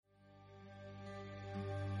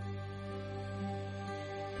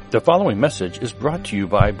The following message is brought to you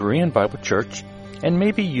by Berean Bible Church and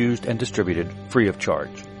may be used and distributed free of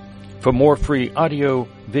charge. For more free audio,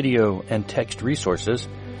 video, and text resources,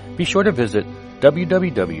 be sure to visit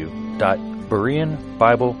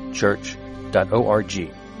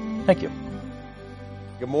www.bereanbiblechurch.org. Thank you.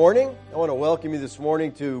 Good morning. I want to welcome you this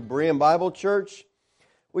morning to Berean Bible Church.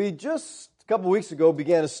 We just a couple weeks ago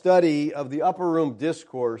began a study of the upper room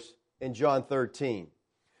discourse in John 13.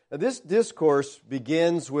 Now, this discourse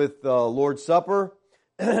begins with the Lord's Supper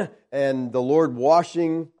and the Lord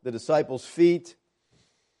washing the disciples' feet.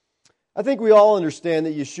 I think we all understand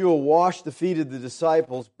that Yeshua washed the feet of the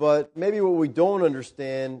disciples, but maybe what we don't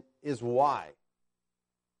understand is why.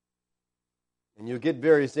 And you'll get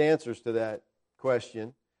various answers to that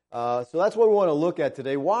question. So that's what we want to look at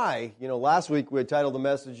today. Why? Last week we had titled the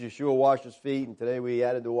message, Yeshua washed his feet, and today we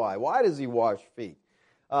added the why. Why does he wash feet?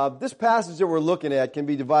 This passage that we're looking at can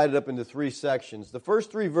be divided up into three sections. The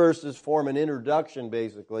first three verses form an introduction,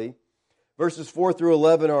 basically. Verses 4 through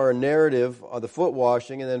 11 are a narrative of the foot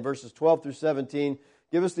washing, and then verses 12 through 17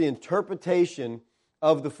 give us the interpretation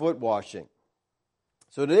of the foot washing.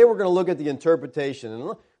 So today we're going to look at the interpretation. And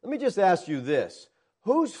let me just ask you this.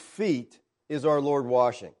 Whose feet is our Lord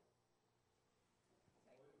washing?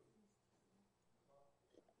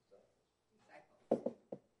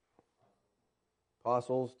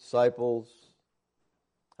 Apostles, disciples.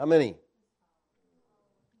 How many?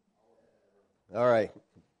 All right.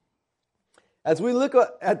 As we look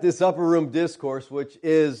at this upper room discourse, which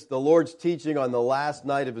is the Lord's teaching on the last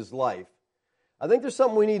night of his life, I think there's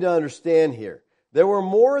something we need to understand here. There were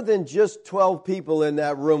more than just 12 people in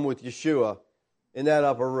that room with Yeshua in that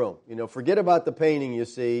upper room. Forget about the painting you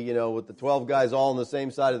see, with the 12 guys all on the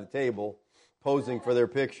same side of the table posing for their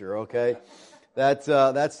picture, okay?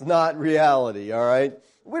 That's not reality, all right?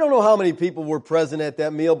 We don't know how many people were present at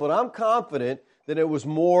that meal, but I'm confident that it was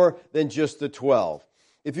more than just the 12.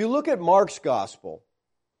 If you look at Mark's gospel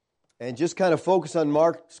and just kind of focus on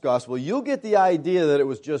Mark's gospel, you'll get the idea that it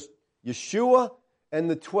was just Yeshua and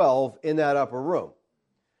the 12 in that upper room.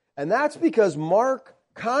 And that's because Mark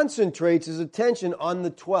concentrates his attention on the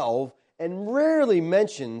 12 and rarely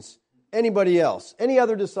mentions anybody else, any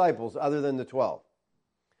other disciples other than the 12.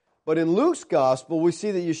 But in Luke's gospel, we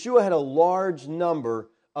see that Yeshua had a large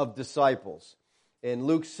number of disciples. In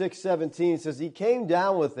Luke 6:17, it says, he came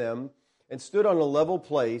down with them and stood on a level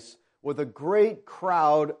place with a great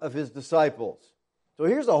crowd of his disciples. So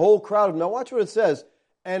here's a whole crowd. Now watch what it says.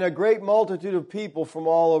 And a great multitude of people from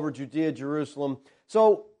all over Judea, Jerusalem.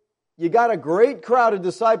 So you got a great crowd of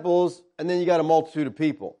disciples, and then you got a multitude of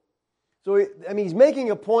people. So he's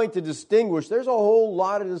making a point to distinguish. There's a whole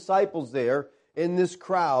lot of disciples there in this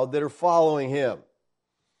crowd that are following him.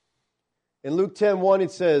 In Luke 10:1 it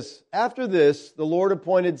says, after this, the Lord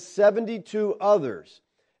appointed 72 others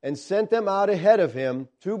and sent them out ahead of him,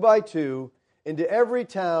 2 by 2, into every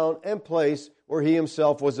town and place where he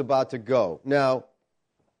himself was about to go. Now,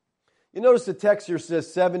 you notice the text here says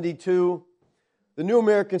 72. The New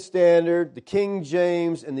American Standard, the King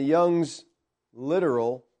James, and the Young's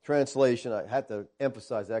literal translation, I have to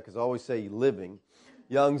emphasize that because I always say living,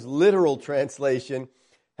 Young's literal translation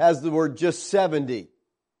has the word just 70.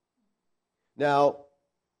 Now,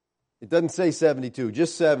 it doesn't say 72,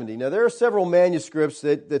 just 70. Now, there are several manuscripts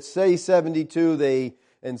that say 72.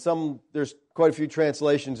 There's quite a few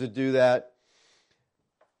translations that do that.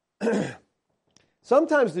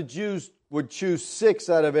 Sometimes the Jews would choose 6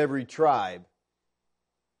 out of every tribe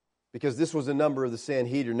because this was a number of the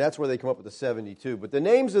Sanhedrin. That's where they come up with the 72. But the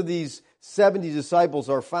names of these 70 disciples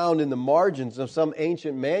are found in the margins of some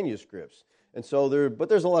ancient manuscripts. And so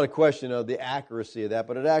there's a lot of question of the accuracy of that,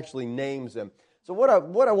 but it actually names them. So what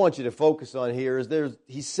I want you to focus on here is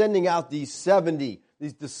he's sending out these 70,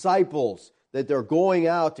 these disciples, that they're going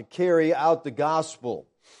out to carry out the gospel.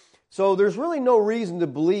 So there's really no reason to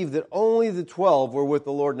believe that only the 12 were with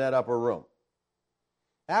the Lord in that upper room.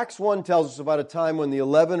 Acts 1 tells us about a time when the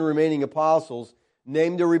 11 remaining apostles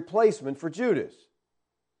named a replacement for Judas.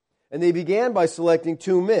 And they began by selecting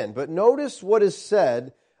 2 men. But notice what is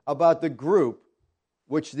said about the group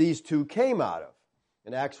which these 2 came out of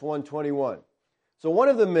in Acts 1:21.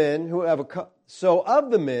 Of the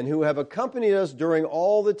men who have accompanied us during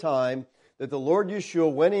all the time that the Lord Yeshua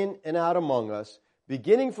went in and out among us,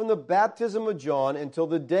 beginning from the baptism of John until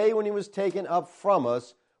the day when he was taken up from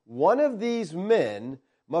us, one of these men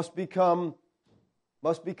must become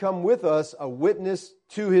with us a witness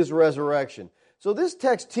to his resurrection. So this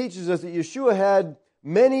text teaches us that Yeshua had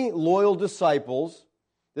many loyal disciples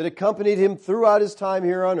that accompanied him throughout his time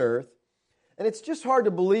here on earth. And it's just hard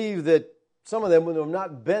to believe that some of them would have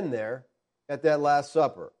not been there at that Last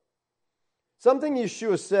Supper. Something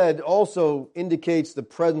Yeshua said also indicates the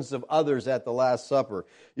presence of others at the Last Supper.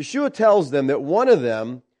 Yeshua tells them that one of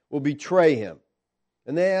them will betray him.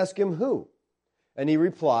 And they ask him, who? And he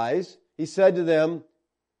replies, he said to them,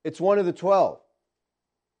 it's one of the 12.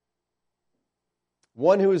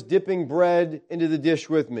 One who is dipping bread into the dish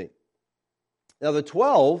with me. Now the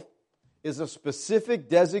 12 is a specific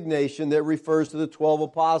designation that refers to the 12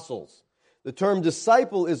 apostles. The term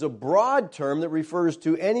disciple is a broad term that refers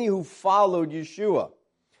to any who followed Yeshua.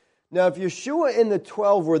 Now, if Yeshua and the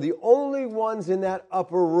 12 were the only ones in that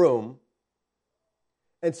upper room,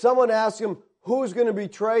 and someone asks him, who's going to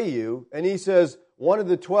betray you? And he says, one of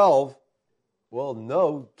the 12. Well,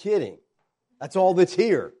 no kidding. That's all that's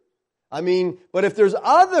here. I mean, but if there's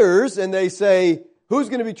others and they say, who's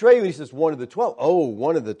going to betray you? And he says, one of the 12. Oh,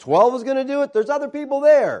 one of the 12 is going to do it? There's other people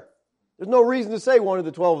there. There's no reason to say one of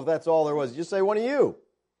the 12 if that's all there was. Just say one of you.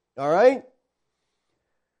 All right?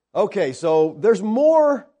 Okay, so there's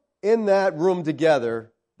more in that room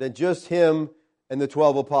together than just him and the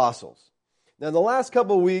 12 apostles. Now, in the last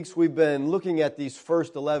couple of weeks, we've been looking at these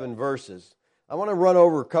first 11 verses. I want to run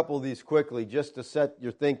over a couple of these quickly just to set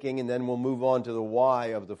your thinking, and then we'll move on to the why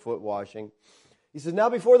of the foot washing. He says, now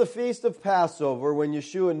before the feast of Passover, when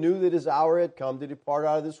Yeshua knew that his hour had come to depart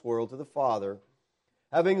out of this world to the Father,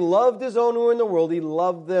 having loved his own who were in the world, he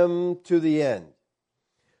loved them to the end.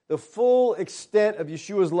 The full extent of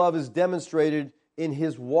Yeshua's love is demonstrated in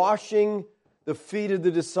his washing the feet of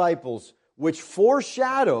the disciples, which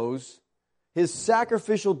foreshadows his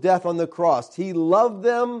sacrificial death on the cross. He loved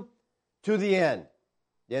them to the end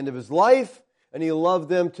of his life, and he loved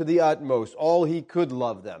them to the utmost, all he could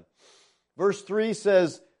love them. Verse 3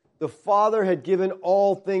 says, the Father had given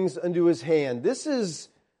all things unto his hand. This is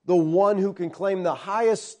the one who can claim the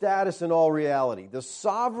highest status in all reality. The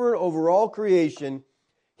sovereign over all creation,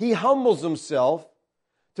 he humbles himself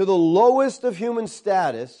to the lowest of human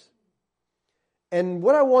status. And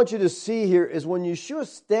what I want you to see here is when Yeshua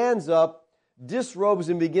stands up, disrobes,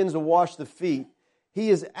 and begins to wash the feet, he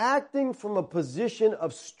is acting from a position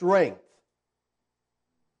of strength.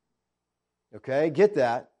 Okay, get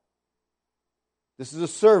that. This is a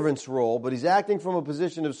servant's role, but he's acting from a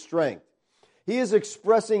position of strength. He is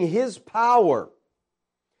expressing his power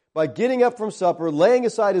by getting up from supper, laying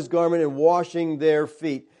aside his garment, and washing their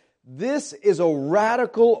feet. This is a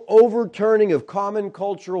radical overturning of common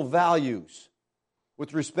cultural values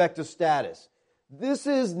with respect to status. This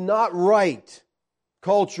is not right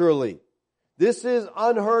culturally. This is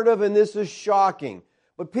unheard of and this is shocking.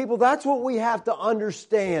 But people, that's what we have to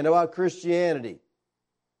understand about Christianity.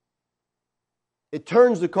 It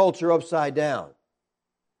turns the culture upside down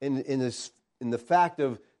in the fact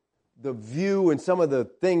of the view and some of the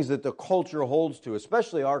things that the culture holds to,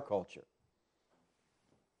 especially our culture.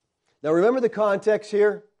 Now remember the context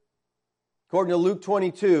here? According to Luke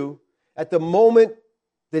 22, at the moment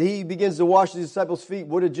that he begins to wash the disciples' feet,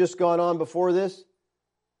 what had just gone on before this?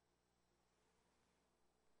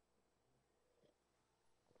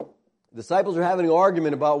 The disciples are having an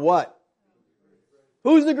argument about what?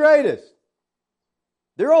 Who's the greatest?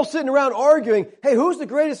 They're all sitting around arguing, hey, who's the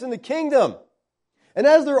greatest in the kingdom? And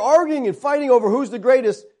as they're arguing and fighting over who's the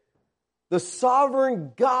greatest, the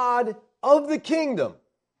sovereign God of the kingdom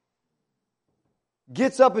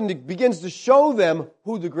gets up and begins to show them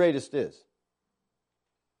who the greatest is.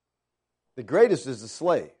 The greatest is the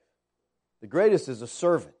slave. The greatest is a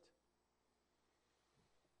servant.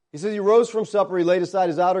 He says he rose from supper, he laid aside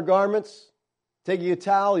his outer garments, taking a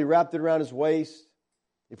towel, he wrapped it around his waist.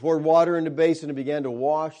 He poured water into a basin and began to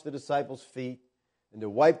wash the disciples' feet and to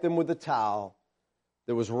wipe them with the towel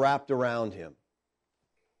that was wrapped around him.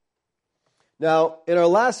 Now, in our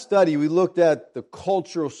last study, we looked at the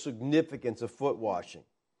cultural significance of foot washing.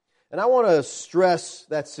 And I want to stress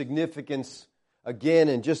that significance again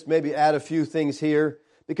and just maybe add a few things here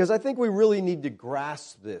because I think we really need to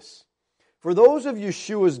grasp this. For those of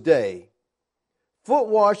Yeshua's day, foot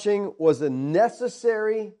washing was a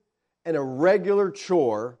necessary and a regular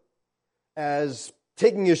chore as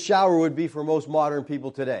taking a shower would be for most modern people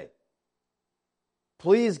today.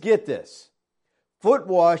 Please get this. Foot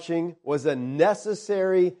washing was a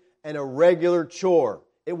necessary and a regular chore.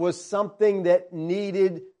 It was something that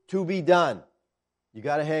needed to be done. You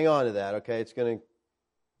got to hang on to that, okay? It's going to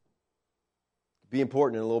be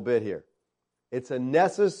important in a little bit here. It's a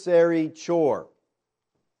necessary chore.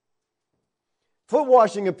 Foot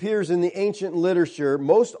washing appears in the ancient literature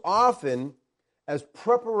most often as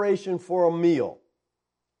preparation for a meal.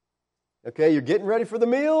 Okay, you're getting ready for the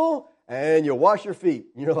meal and you wash your feet.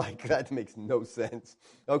 You're like, that makes no sense.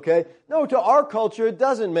 Okay? No, to our culture it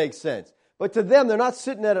doesn't make sense. But to them, they're not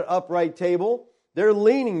sitting at an upright table. They're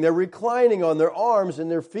leaning, they're reclining on their arms,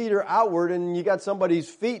 and their feet are outward, and you got somebody's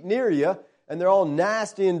feet near you, and they're all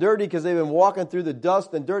nasty and dirty because they've been walking through the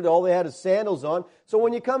dust and dirt. All they had is sandals on. So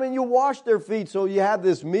when you come in, you wash their feet so you have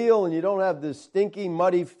this meal and you don't have this stinky,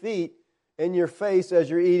 muddy feet in your face as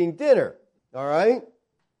you're eating dinner. All right?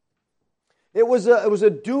 It was a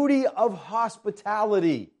duty of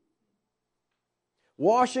hospitality.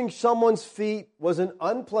 Washing someone's feet was an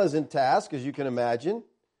unpleasant task, as you can imagine,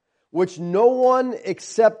 which no one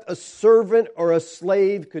except a servant or a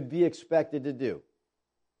slave could be expected to do.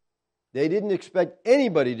 They didn't expect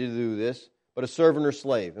anybody to do this but a servant or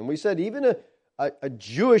slave. And we said even a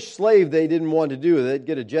Jewish slave they didn't want to do it. They'd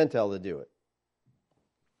get a Gentile to do it.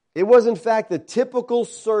 It was in fact the typical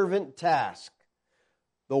servant task.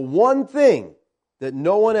 The one thing that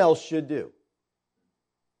no one else should do.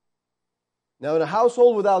 Now in a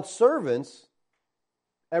household without servants,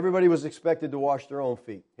 everybody was expected to wash their own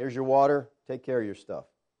feet. Here's your water. Take care of your stuff.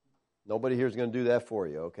 Nobody here is going to do that for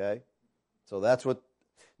you, okay? So that's what...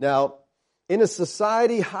 Now, in a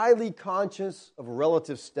society highly conscious of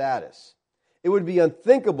relative status, it would be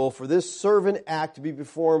unthinkable for this servant act to be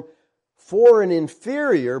performed for an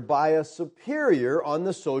inferior by a superior on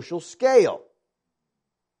the social scale.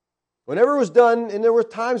 Whenever it was done, and there were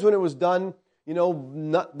times when it was done,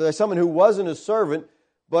 not by someone who wasn't a servant,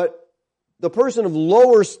 but the person of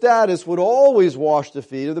lower status would always wash the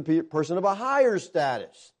feet of the person of a higher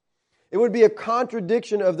status. It would be a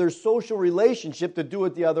contradiction of their social relationship to do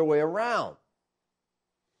it the other way around.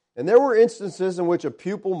 And there were instances in which a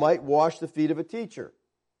pupil might wash the feet of a teacher.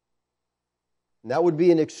 And that would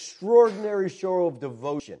be an extraordinary show of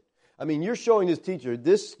devotion. I mean, you're showing this teacher,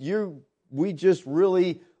 we just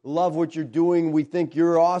really love what you're doing. We think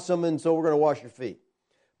you're awesome, and so we're going to wash your feet.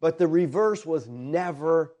 But the reverse was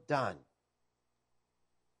never done.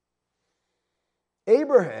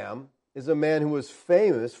 Abraham is a man who was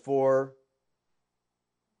famous for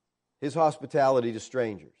his hospitality to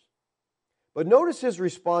strangers. But notice his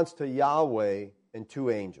response to Yahweh and two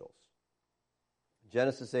angels.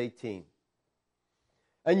 Genesis 18.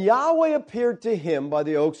 And Yahweh appeared to him by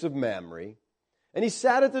the oaks of Mamre, and he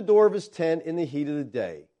sat at the door of his tent in the heat of the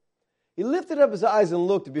day. He lifted up his eyes and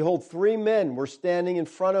looked, and behold, 3 men were standing in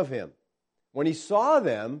front of him. When he saw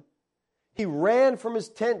them, he ran from his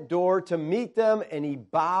tent door to meet them, and he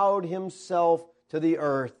bowed himself to the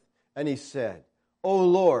earth, and he said, O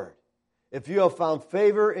Lord, if I have found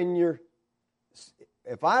favor in your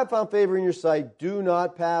sight, do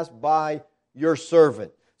not pass by your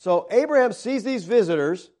servant. So Abraham sees these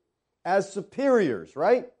visitors as superiors,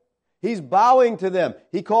 right? He's bowing to them.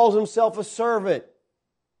 He calls himself a servant.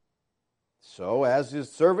 So as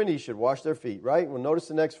his servant, he should wash their feet, right? Well, notice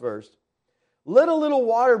the next verse. Let a little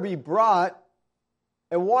water be brought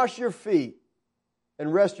and wash your feet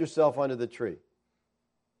and rest yourself under the tree.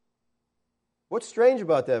 What's strange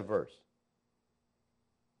about that verse?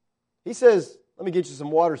 He says, let me get you some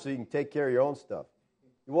water so you can take care of your own stuff.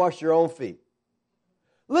 You wash your own feet.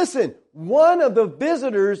 Listen, one of the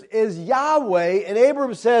visitors is Yahweh, and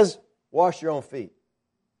Abraham says, wash your own feet.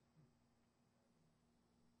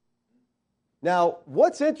 Now,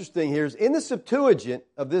 what's interesting here is in the Septuagint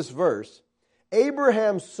of this verse,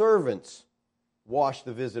 Abraham's servants washed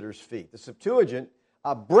the visitor's feet. The Septuagint,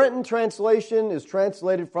 a Brenton translation is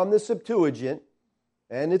translated from the Septuagint,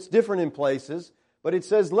 and it's different in places, but it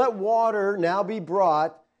says, let water now be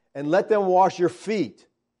brought and let them wash your feet.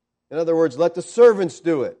 In other words, let the servants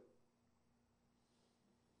do it.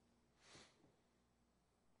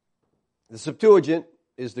 The Septuagint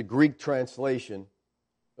is the Greek translation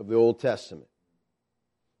of the Old Testament.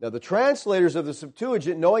 Now, the translators of the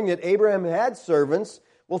Septuagint, knowing that Abraham had servants,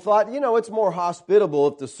 thought, it's more hospitable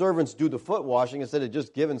if the servants do the foot washing instead of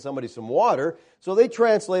just giving somebody some water. So they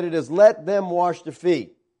translated as, let them wash the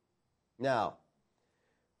feet. Now,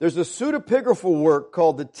 there's a pseudepigraphal work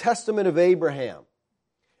called the Testament of Abraham.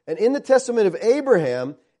 And in the Testament of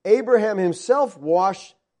Abraham, Abraham himself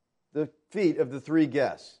washed the feet of the 3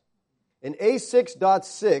 guests. In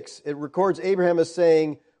A6.6, it records Abraham as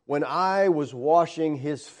saying, when I was washing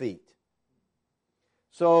his feet.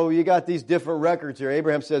 So you got these different records here.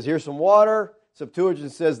 Abraham says, here's some water.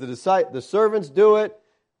 Septuagint says the servants do it.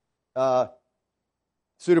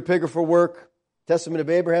 Pseudepigraphal work. Testament of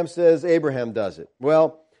Abraham says Abraham does it.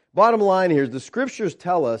 Well, bottom line here is the Scriptures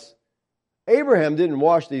tell us Abraham didn't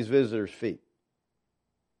wash these visitors' feet.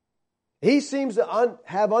 He seems to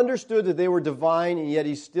have understood that they were divine, and yet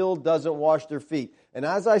he still doesn't wash their feet. And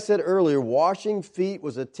as I said earlier, washing feet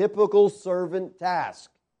was a typical servant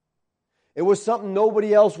task. It was something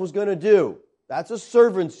nobody else was going to do. That's a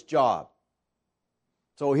servant's job.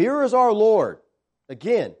 So here is our Lord.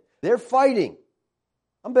 Again, they're fighting.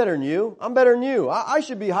 I'm better than you. I'm better than you. I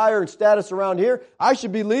should be higher in status around here. I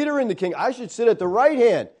should be leader in the king. I should sit at the right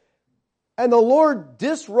hand. And the Lord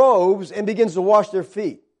disrobes and begins to wash their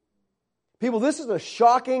feet. People, this is a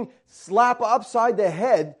shocking slap upside the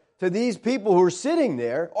head to these people who are sitting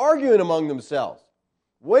there arguing among themselves.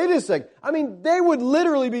 Wait a second. I mean, they would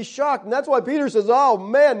literally be shocked. And that's why Peter says, oh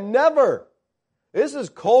man, never. This is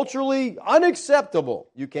culturally unacceptable.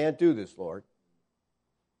 You can't do this, Lord.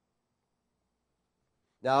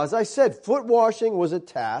 Now, as I said, foot washing was a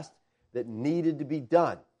task that needed to be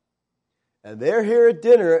done. And they're here at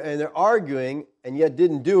dinner and they're arguing and yet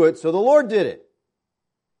didn't do it, so the Lord did it.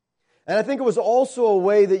 And I think it was also a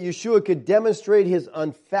way that Yeshua could demonstrate His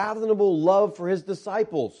unfathomable love for His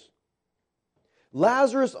disciples.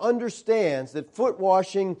 Lazarus understands that foot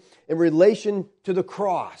washing in relation to the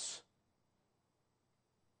cross,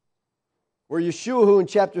 where Yeshua, who in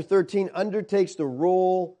chapter 13 undertakes the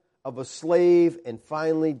role of a slave and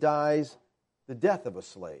finally dies the death of a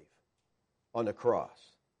slave on the cross.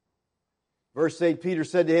 Verse 8, Peter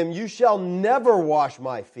said to Him, you shall never wash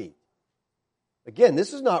my feet. Again,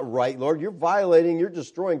 this is not right, Lord. You're violating, you're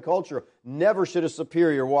destroying culture. Never should a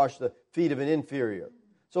superior wash the feet of an inferior.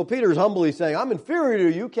 So Peter's humbly saying, I'm inferior to you,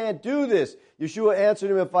 you can't do this. Yeshua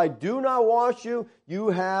answered him, if I do not wash you, you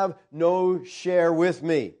have no share with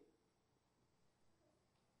me.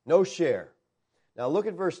 No share. Now look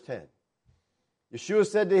at verse 10. Yeshua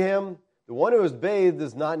said to him, the one who is bathed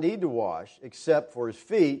does not need to wash except for his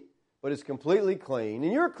feet, but is completely clean.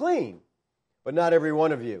 And you're clean, but not every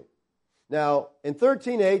one of you. Now, in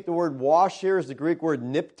 13:8, the word wash here is the Greek word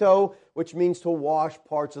nipto, which means to wash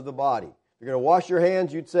parts of the body. If you're going to wash your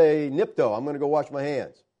hands, you'd say nipto, I'm going to go wash my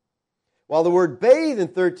hands. While the word bathe in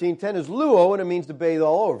 13:10 is luo, and it means to bathe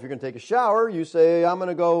all over. If you're going to take a shower, you say, I'm going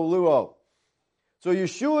to go luo. So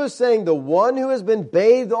Yeshua is saying the one who has been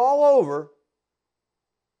bathed all over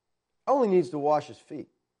only needs to wash his feet.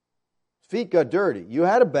 His feet got dirty. You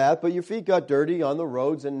had a bath, but your feet got dirty on the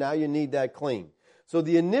roads, and now you need that clean. So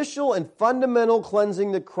the initial and fundamental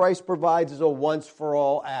cleansing that Christ provides is a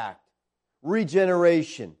once-for-all act.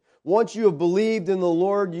 Regeneration. Once you have believed in the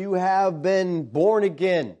Lord, you have been born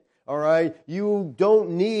again. All right? You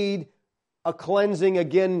don't need a cleansing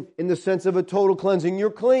again in the sense of a total cleansing. You're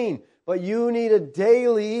clean. But you need a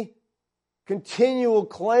daily, continual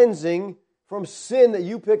cleansing from sin that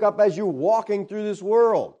you pick up as you're walking through this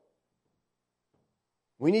world.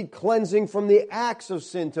 We need cleansing from the acts of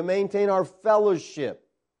sin to maintain our fellowship.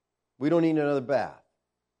 We don't need another bath.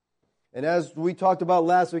 And as we talked about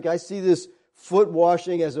last week, I see this foot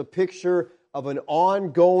washing as a picture of an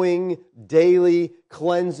ongoing daily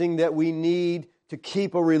cleansing that we need to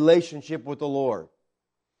keep a relationship with the Lord.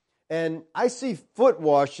 And I see foot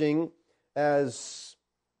washing as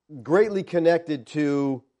greatly connected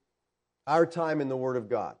to our time in the Word of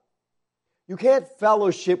God. You can't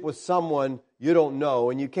fellowship with someone you don't know,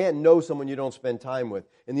 and you can't know someone you don't spend time with.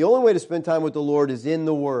 And the only way to spend time with the Lord is in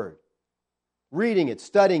the Word. Reading it,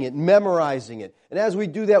 studying it, memorizing it. And as we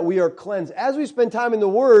do that, we are cleansed. As we spend time in the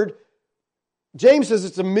Word, James says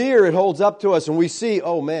it's a mirror it holds up to us, and we see,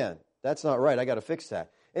 oh man, that's not right, I got to fix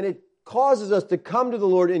that. And it causes us to come to the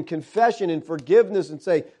Lord in confession and forgiveness and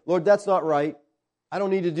say, Lord, that's not right. I don't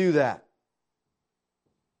need to do that.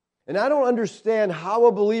 And I don't understand how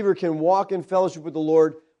a believer can walk in fellowship with the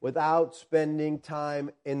Lord without spending time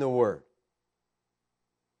in the Word.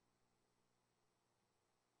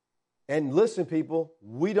 And listen, people,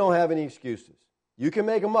 we don't have any excuses. You can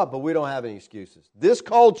make them up, but we don't have any excuses. This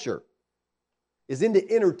culture is into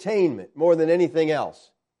entertainment more than anything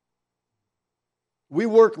else. We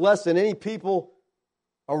work less than any people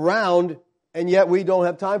around, and yet we don't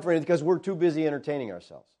have time for anything because we're too busy entertaining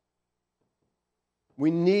ourselves. We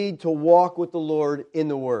need to walk with the Lord in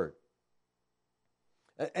the Word.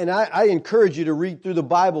 And I encourage you to read through the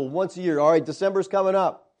Bible once a year. All right, December's coming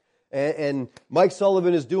up. And Mike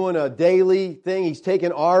Sullivan is doing a daily thing. He's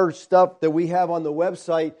taking our stuff that we have on the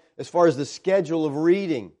website as far as the schedule of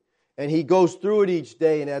reading. And he goes through it each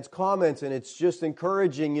day and adds comments. And it's just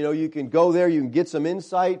encouraging. You know, you can go there. You can get some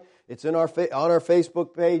insight. It's in on our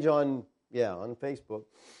Facebook page on Facebook.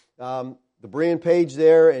 The Berean page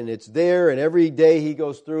there, and it's there, and every day he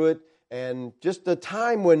goes through it, and just the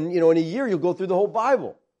time when, in a year you'll go through the whole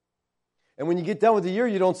Bible. And when you get done with the year,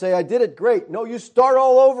 you don't say, I did it, great. No, you start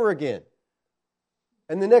all over again.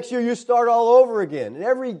 And the next year you start all over again. And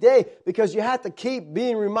every day, because you have to keep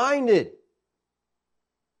being reminded.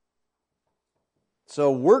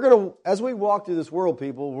 So as we walk through this world,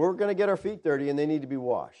 people, we're going to get our feet dirty, and they need to be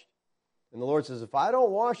washed. And the Lord says, if I don't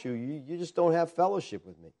wash you, you just don't have fellowship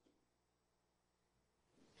with me.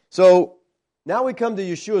 So, Now we come to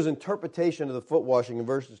Yeshua's interpretation of the foot washing in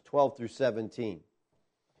verses 12 through 17.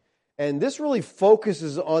 And this really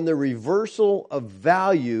focuses on the reversal of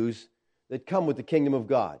values that come with the kingdom of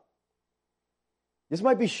God. This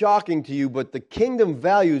might be shocking to you, but the kingdom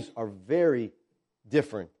values are very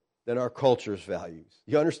different than our culture's values.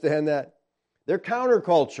 You understand that? They're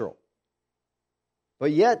countercultural.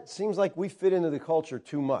 But yet, it seems like we fit into the culture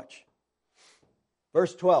too much.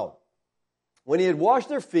 Verse 12. When he had washed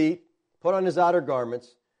their feet, put on his outer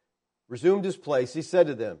garments, resumed his place, he said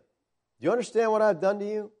to them, do you understand what I've done to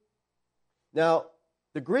you? Now,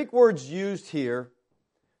 the Greek words used here,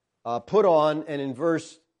 put on, and in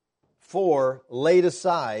verse 4, laid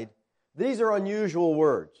aside, these are unusual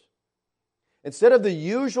words. Instead of the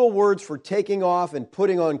usual words for taking off and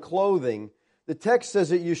putting on clothing, the text says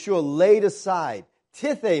that Yeshua laid aside,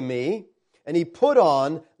 tithemi, and he put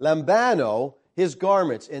on, lambano, his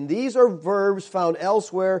garments. And these are verbs found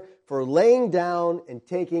elsewhere for laying down and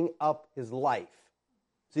taking up his life.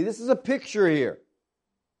 See, this is a picture here.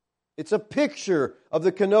 It's a picture of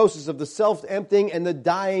the kenosis, of the self-emptying and the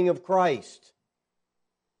dying of Christ.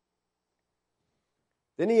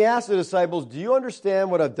 Then he asked the disciples, do you understand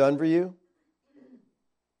what I've done for you?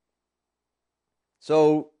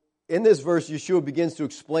 So, in this verse, Yeshua begins to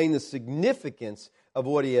explain the significance of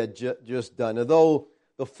what he had just done. Although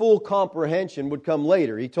the full comprehension would come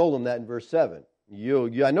later. He told them that in verse 7.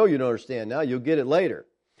 I know you don't understand now. You'll get it later.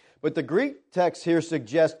 But the Greek text here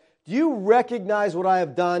suggests, do you recognize what I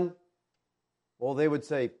have done? Well, they would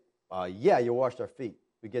say, yeah, you washed our feet.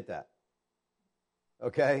 We get that.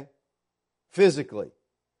 Okay? Physically.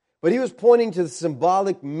 But he was pointing to the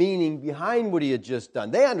symbolic meaning behind what he had just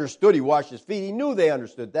done. They understood he washed his feet. He knew they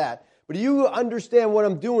understood that. But do you understand what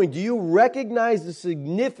I'm doing? Do you recognize the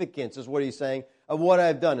significance, is what he's saying, of what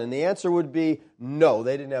I've done? And the answer would be no,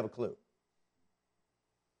 they didn't have a clue.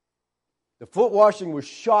 The foot washing was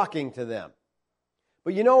shocking to them.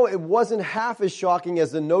 But you know, it wasn't half as shocking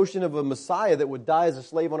as the notion of a Messiah that would die as a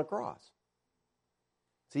slave on a cross.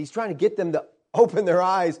 See, he's trying to get them to open their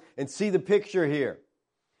eyes and see the picture here.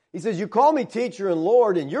 He says, you call me teacher and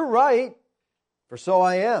Lord, and you're right, for so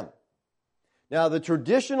I am. Now, the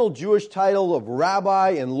traditional Jewish title of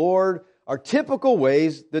rabbi and Lord are typical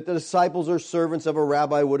ways that the disciples or servants of a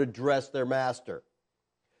rabbi would address their master.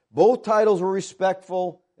 Both titles were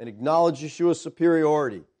respectful and acknowledged Yeshua's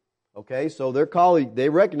superiority. Okay, so their colleague, they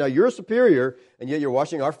recognize you're superior, and yet you're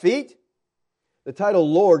washing our feet? The title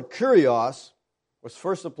Lord, Kyrios, was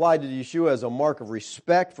first applied to Yeshua as a mark of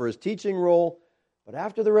respect for his teaching role, but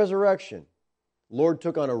after the resurrection, Lord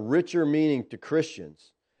took on a richer meaning to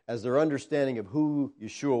Christians as their understanding of who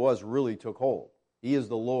Yeshua was really took hold. He is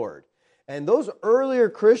the Lord. And those earlier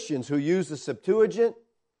Christians who used the Septuagint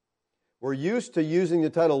were used to using the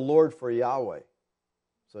title Lord for Yahweh.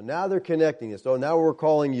 So now they're connecting this. So now we're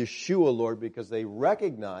calling Yeshua Lord because they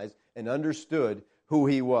recognized and understood who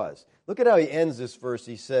he was. Look at how he ends this verse.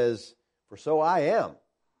 He says, for so I am.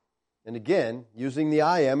 And again, using the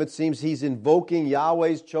I am, it seems he's invoking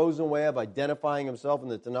Yahweh's chosen way of identifying himself in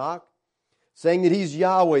the Tanakh, saying that he's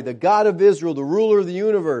Yahweh, the God of Israel, the ruler of the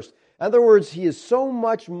universe. In other words, he is so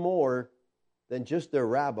much more than just their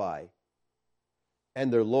rabbi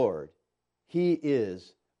and their Lord. He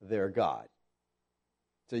is their God.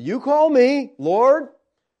 So you call me Lord,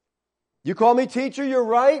 you call me teacher, you're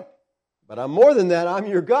right, but I'm more than that, I'm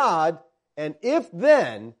your God. And if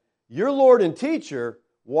then your Lord and teacher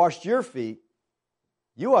washed your feet,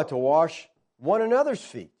 you ought to wash one another's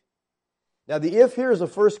feet. Now the if here is a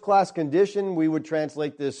first-class condition. We would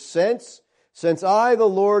translate this since I, the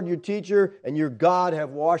Lord, your teacher, and your God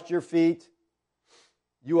have washed your feet,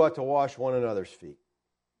 you ought to wash one another's feet.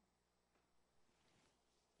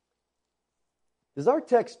 Does our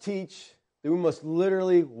text teach that we must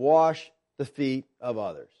literally wash the feet of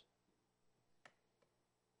others?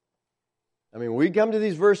 I mean, we come to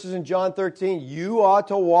these verses in John 13, you ought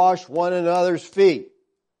to wash one another's feet.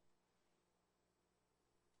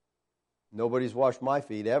 Nobody's washed my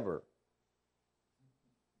feet ever.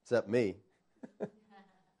 Except me.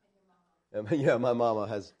 Yeah, my mama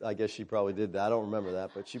has, I guess she probably did that. I don't remember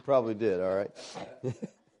that, but she probably did, all right?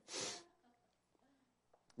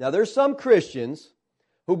 Now, there's some Christians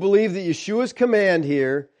who believe that Yeshua's command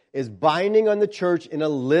here is binding on the church in a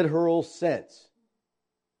literal sense.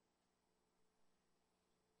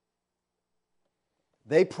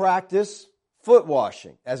 They practice foot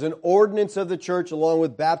washing as an ordinance of the church along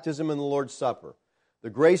with baptism and the Lord's Supper. The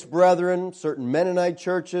Grace Brethren, certain Mennonite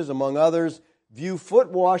churches, among others, view foot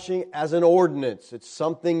washing as an ordinance. It's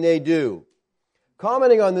something they do.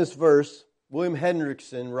 Commenting on this verse, William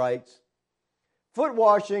Hendrickson writes, foot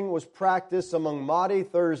washing was practiced among Maundy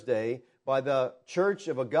Thursday by by the Church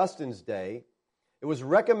of Augustine's day. It was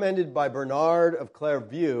recommended by Bernard of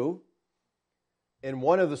Clairvaux in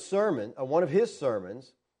one of his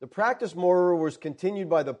sermons. The practice, moreover, was continued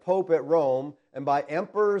by the Pope at Rome and by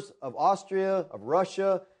emperors of Austria, of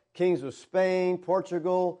Russia, kings of Spain,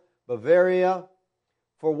 Portugal, Bavaria.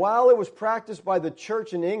 For while it was practiced by the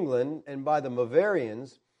Church in England and by the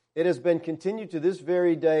Moravians, it has been continued to this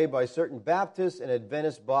very day by certain Baptist and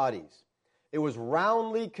Adventist bodies. It was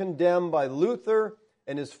roundly condemned by Luther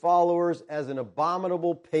and his followers as an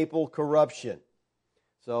abominable papal corruption.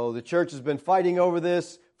 So the church has been fighting over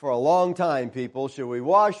this for a long time, people. Should we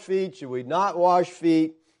wash feet? Should we not wash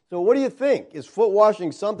feet? So what do you think? Is foot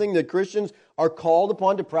washing something that Christians are called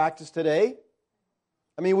upon to practice today?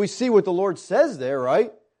 I mean, we see what the Lord says there,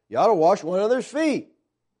 right? You ought to wash one another's feet.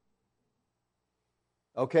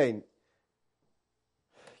 Okay.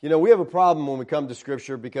 You know, we have a problem when we come to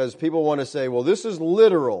Scripture because people want to say, well, this is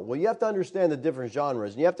literal. Well, you have to understand the different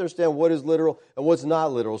genres. And you have to understand what is literal and what's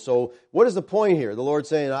not literal. So what is the point here? The Lord's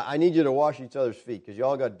saying, I need you to wash each other's feet because you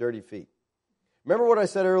all got dirty feet. Remember what I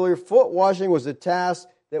said earlier? Foot washing was a task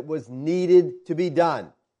that was needed to be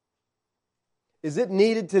done. Is it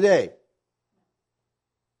needed today?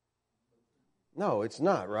 No, it's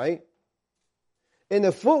not, right? In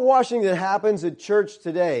the foot washing that happens at church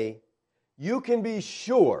today, you can be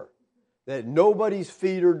sure that nobody's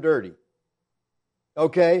feet are dirty.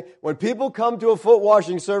 Okay? When people come to a foot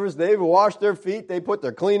washing service, they've washed their feet, they put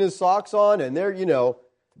their cleanest socks on, and they're,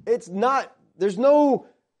 it's not, there's no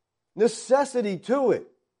necessity to it.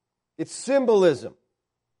 It's symbolism.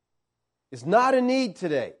 It's not a need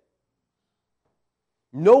today.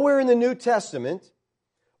 Nowhere in the New Testament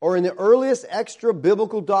or in the earliest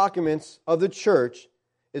extra-biblical documents of the church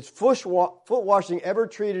is foot washing ever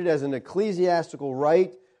treated as an ecclesiastical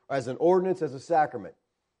rite, or as an ordinance, as a sacrament.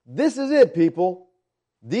 This is it, people.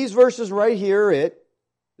 These verses right here are it.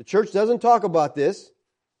 The church doesn't talk about this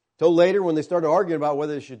till later when they started arguing about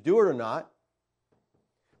whether they should do it or not.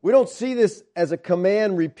 We don't see this as a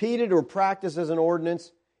command repeated or practiced as an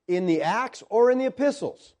ordinance in the Acts or in the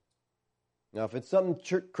epistles. Now, if it's something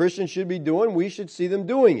Christians should be doing, we should see them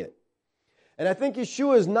doing it. And I think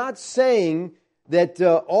Yeshua is not saying that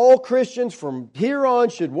all Christians from here on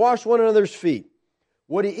should wash one another's feet.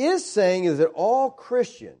 What he is saying is that all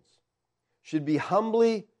Christians should be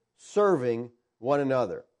humbly serving one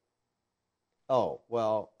another. Oh,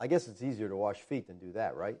 well, I guess it's easier to wash feet than do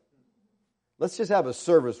that, right? Let's just have a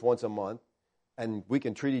service once a month, and we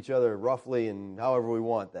can treat each other roughly and however we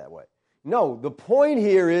want that way. No, the point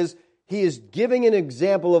here is he is giving an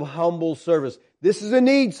example of humble service. This is a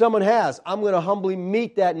need someone has. I'm going to humbly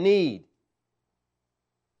meet that need.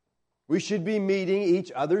 We should be meeting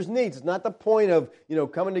each other's needs. It's not the point of,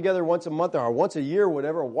 coming together once a month or once a year or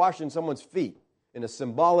whatever, washing someone's feet in a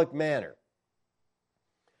symbolic manner.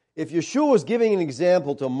 If Yeshua was giving an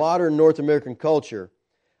example to modern North American culture,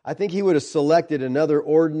 I think he would have selected another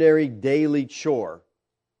ordinary daily chore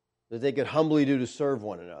that they could humbly do to serve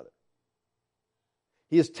one another.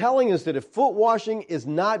 He is telling us that if foot washing is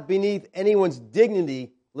not beneath anyone's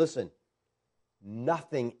dignity, listen,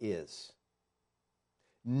 nothing is.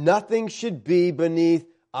 Nothing should be beneath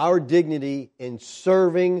our dignity in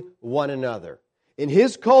serving one another. In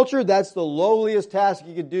his culture, that's the lowliest task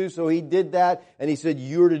he could do, so he did that, and he said,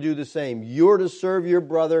 you're to do the same. You're to serve your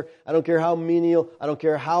brother. I don't care how menial, I don't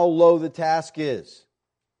care how low the task is.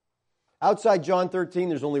 Outside John 13,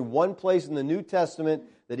 there's only one place in the New Testament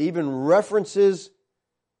that even references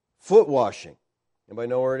foot washing. Anybody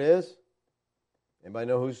know where it is? Anybody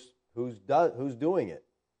know who's doing it?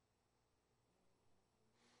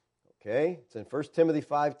 Okay, it's in 1 Timothy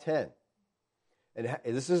 5:10. And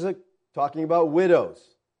this is talking about widows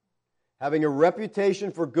having a reputation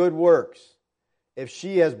for good works. If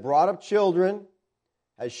she has brought up children,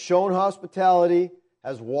 has shown hospitality,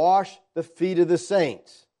 has washed the feet of the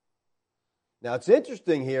saints. Now it's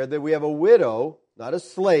interesting here that we have a widow, not a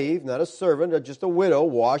slave, not a servant, just a widow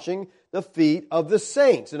washing the feet of the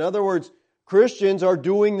saints. In other words, Christians are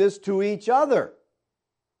doing this to each other.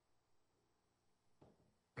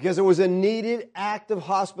 Because it was a needed act of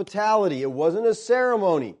hospitality. It wasn't a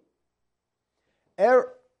ceremony.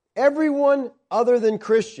 Everyone other than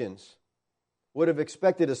Christians would have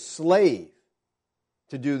expected a slave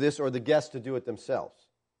to do this or the guests to do it themselves.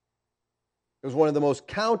 It was one of the most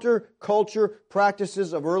counter-culture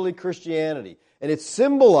practices of early Christianity. And it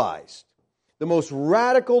symbolized the most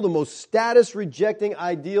radical, the most status-rejecting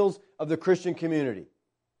ideals of the Christian community.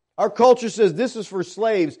 Our culture says this is for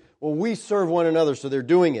slaves. Well, we serve one another, so they're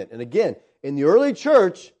doing it. And again, in the early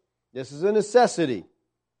church, this is a necessity.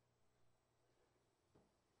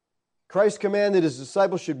 Christ's command that his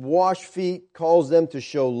disciples should wash feet calls them to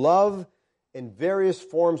show love in various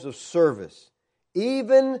forms of service,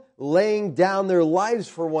 even laying down their lives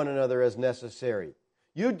for one another as necessary.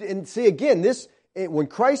 And see, again, when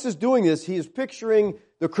Christ is doing this, he is picturing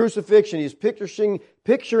the crucifixion. He's picturing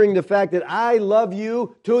the fact that I love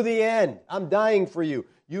you to the end. I'm dying for you.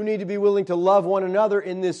 You need to be willing to love one another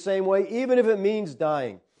in this same way, even if it means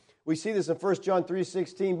dying. We see this in 1 John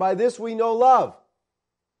 3:16. By this we know love,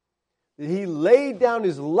 that he laid down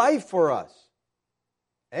his life for us.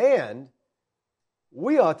 And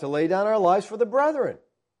we ought to lay down our lives for the brethren.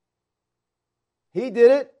 He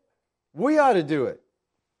did it. We ought to do it.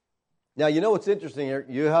 Now, you know what's interesting here?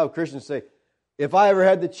 You have Christians say, if I ever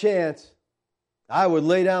had the chance, I would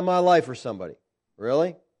lay down my life for somebody.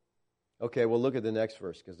 Really? Okay, well, look at the next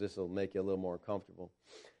verse, because this will make you a little more comfortable.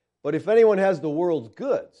 But if anyone has the world's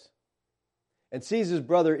goods and sees his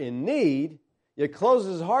brother in need, yet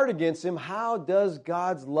closes his heart against him, how does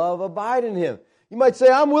God's love abide in him? You might say,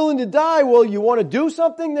 I'm willing to die. Well, you want to do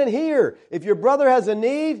something? Then here. If your brother has a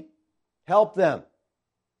need, help them.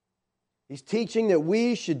 He's teaching that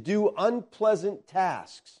we should do unpleasant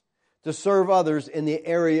tasks to serve others in the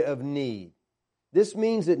area of need. This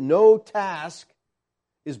means that no task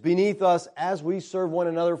is beneath us as we serve one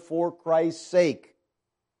another for Christ's sake.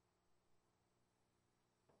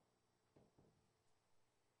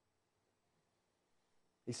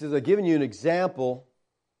 He says, I've given you an example.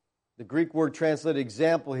 The Greek word translated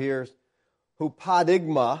example here is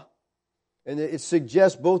hupadigma, and it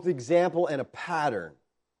suggests both example and a pattern.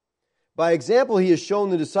 By example, he has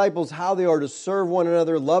shown the disciples how they are to serve one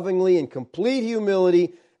another lovingly in complete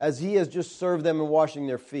humility as he has just served them in washing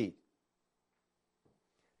their feet.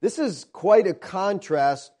 This is quite a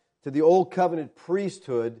contrast to the Old Covenant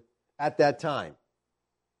priesthood at that time.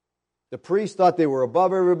 The priests thought they were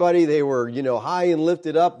above everybody. They were, high and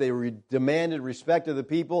lifted up. They demanded respect of the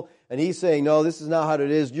people. And he's saying, no, this is not how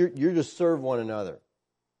it is. You're to serve one another.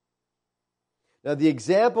 Now, the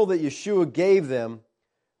example that Yeshua gave them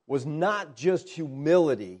was not just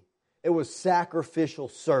humility. It was sacrificial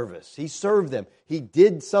service. He served them. He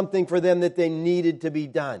did something for them that they needed to be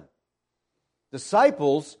done.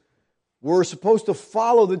 Disciples were supposed to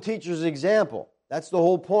follow the teacher's example. That's the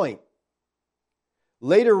whole point.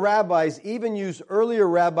 Later rabbis even used earlier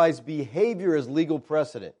rabbis' behavior as legal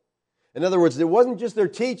precedent. In other words, it wasn't just their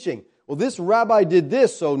teaching. Well, this rabbi did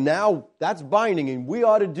this, so now that's binding, and we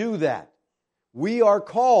ought to do that. We are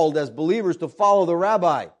called as believers to follow the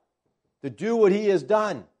rabbi, to do what he has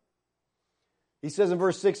done. He says in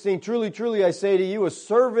verse 16, truly, truly, I say to you, a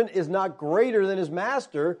servant is not greater than his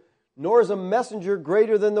master, nor is a messenger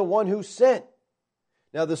greater than the one who sent.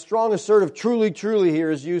 Now, the strong assertive truly, truly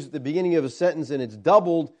here is used at the beginning of a sentence, and it's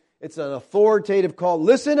doubled. It's an authoritative call.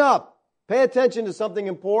 Listen up. Pay attention to something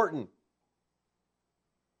important.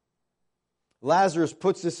 Lazarus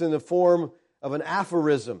puts this in the form of an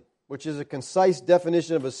aphorism, which is a concise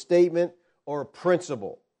definition of a statement or a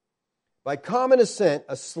principle. By common assent,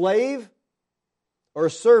 a slave or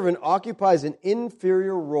a servant occupies an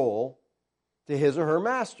inferior role to his or her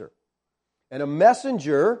master. And a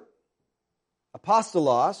messenger,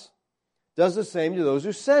 apostolos, does the same to those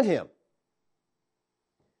who sent him.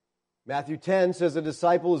 Matthew 10 says a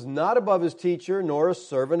disciple is not above his teacher, nor a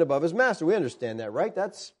servant above his master. We understand that, right?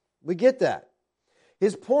 We get that.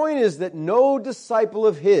 His point is that no disciple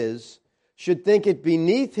of his should think it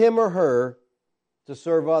beneath him or her to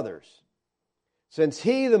serve others, since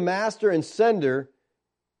he, the master and sender,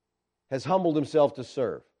 has humbled himself to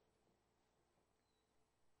serve.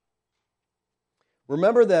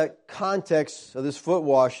 Remember the context of this foot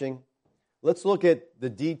washing. Let's look at the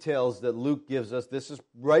details that Luke gives us. This is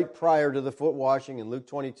right prior to the foot washing in Luke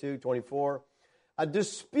 22:24. A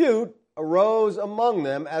dispute arose among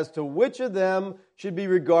them as to which of them should be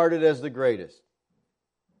regarded as the greatest.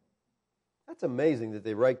 That's amazing that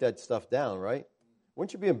they write that stuff down, right?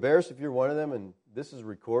 Wouldn't you be embarrassed if you're one of them and this is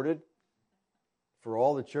recorded for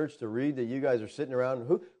all the church to read that you guys are sitting around?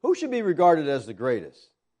 Who should be regarded as the greatest?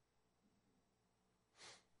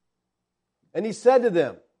 And he said to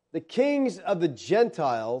them, the kings of the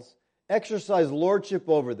Gentiles exercise lordship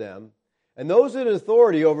over them, and those in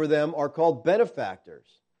authority over them are called benefactors.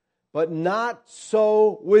 But not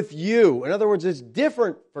so with you. In other words, it's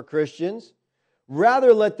different for Christians.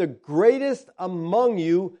 Rather, let the greatest among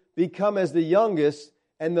you become as the youngest,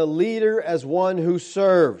 and the leader as one who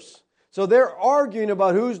serves. So they're arguing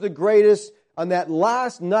about who's the greatest on that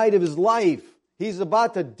last night of his life. He's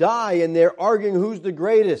about to die, and they're arguing who's the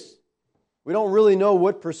greatest. We don't really know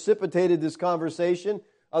what precipitated this conversation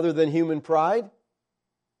other than human pride.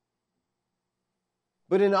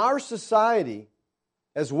 But in our society,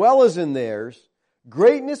 as well as in theirs,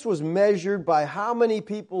 greatness was measured by how many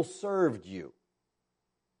people served you.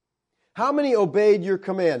 How many obeyed your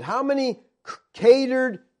command? How many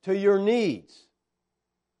catered to your needs?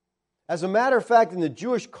 As a matter of fact, in the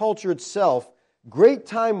Jewish culture itself, great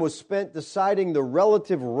time was spent deciding the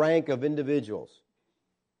relative rank of individuals.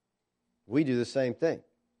 We do the same thing.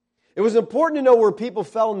 It was important to know where people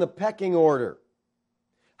fell in the pecking order.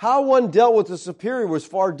 How one dealt with a superior was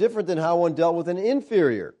far different than how one dealt with an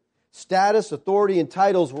inferior. Status, authority, and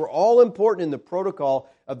titles were all important in the protocol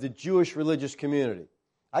of the Jewish religious community.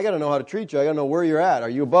 I got to know how to treat you. I got to know where you're at. Are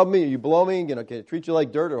you above me? Are you below me? Can I treat you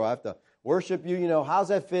like dirt, or do I have to worship you? How's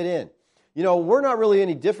that fit in? We're not really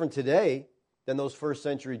any different today than those first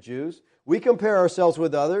century Jews. We compare ourselves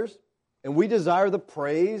with others, and we desire the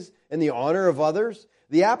praise and the honor of others.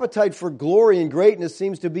 The appetite for glory and greatness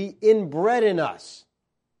seems to be inbred in us.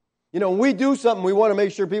 When we do something, we want to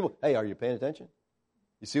make sure people, hey, are you paying attention?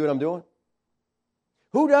 You see what I'm doing?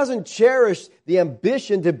 Who doesn't cherish the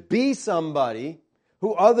ambition to be somebody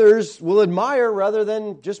who others will admire rather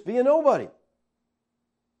than just be a nobody?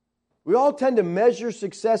 We all tend to measure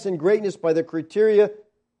success and greatness by the criteria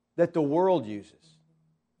that the world uses.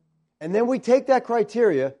 And then we take that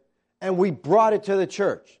criteria and we brought it to the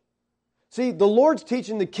church. See, the Lord's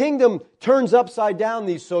teaching the kingdom turns upside down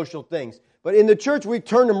these social things. But in the church, we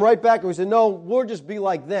turned them right back and we said, no, we'll just be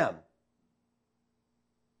like them.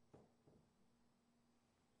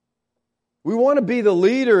 We want to be the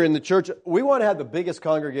leader in the church. We want to have the biggest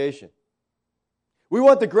congregation. We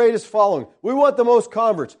want the greatest following. We want the most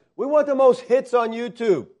converts. We want the most hits on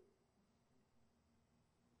YouTube.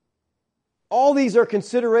 All these are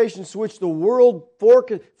considerations which the world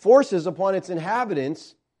forces upon its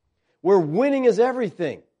inhabitants, where winning is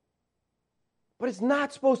everything. But it's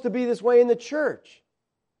not supposed to be this way in the church.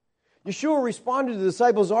 Yeshua responded to the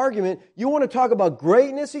disciples' argument, you want to talk about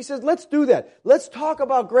greatness? He says, let's do that. Let's talk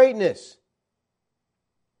about greatness.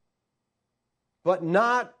 But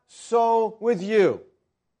not so with you.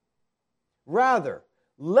 Rather,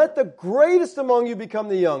 let the greatest among you become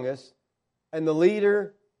the youngest, and the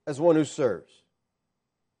leader as one who serves.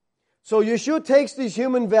 So Yeshua takes these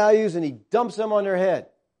human values and he dumps them on their head.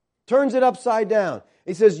 Turns it upside down.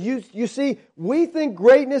 He says, you see, we think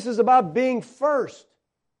greatness is about being first.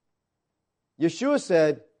 Yeshua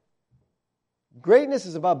said, greatness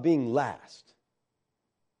is about being last.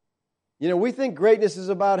 We think greatness is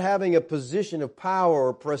about having a position of power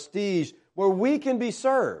or prestige where we can be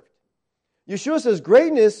served. Yeshua says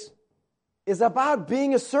greatness is about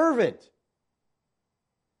being a servant.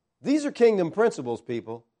 These are kingdom principles,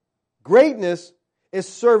 people. Greatness is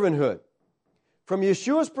servanthood. From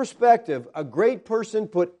Yeshua's perspective, a great person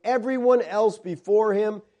put everyone else before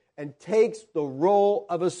him and takes the role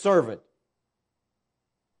of a servant.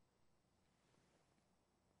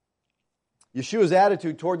 Yeshua's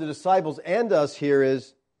attitude toward the disciples and us here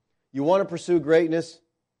is, you want to pursue greatness?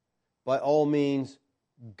 By all means,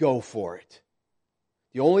 go for it.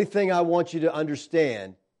 The only thing I want you to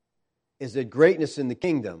understand is that greatness in the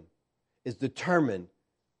kingdom is determined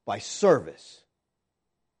by service.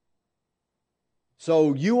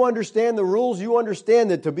 So you understand the rules, you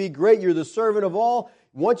understand that to be great, you're the servant of all.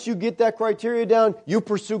 Once you get that criteria down, you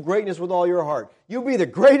pursue greatness with all your heart. You'll be the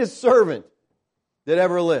greatest servant that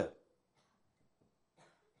ever lived.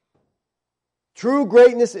 True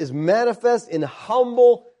greatness is manifest in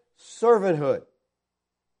humble servanthood.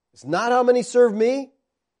 It's not how many serve me,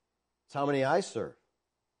 it's how many I serve.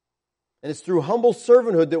 And it's through humble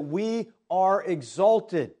servanthood that we are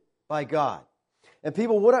exalted by God. And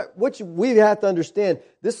people, what we have to understand,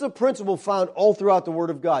 this is a principle found all throughout the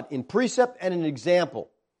Word of God, in precept and in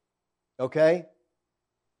example. Okay?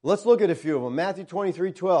 Let's look at a few of them. Matthew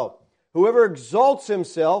 23:12. Whoever exalts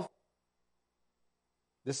himself,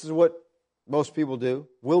 this is what most people do,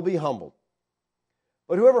 will be humbled.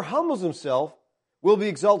 But whoever humbles himself will be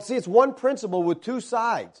exalted. See, it's one principle with two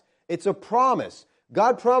sides. It's a promise.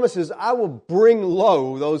 God promises, I will bring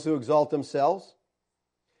low those who exalt themselves.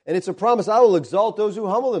 And it's a promise, I will exalt those who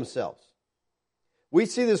humble themselves. We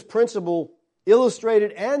see this principle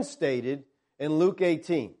illustrated and stated in Luke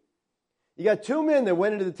 18. You got two men that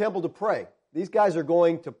went into the temple to pray. These guys are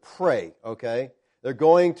going to pray, okay? They're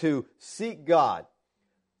going to seek God.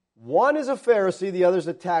 One is a Pharisee, the other is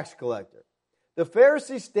a tax collector. The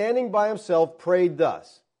Pharisee, standing by himself, prayed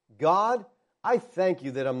thus, God, I thank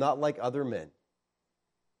you that I'm not like other men.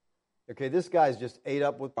 Okay, this guy's just ate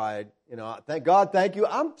up with pride. Thank God, thank you.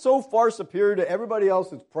 I'm so far superior to everybody else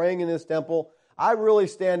that's praying in this temple. I really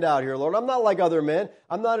stand out here, Lord. I'm not like other men.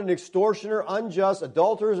 I'm not an extortioner, unjust,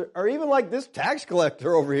 adulterer, or even like this tax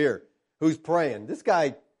collector over here who's praying. This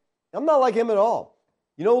guy, I'm not like him at all.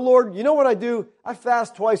 You know, Lord, you know what I do? I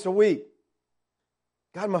fast twice a week.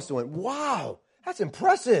 God must have went, wow, that's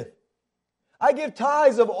impressive. I give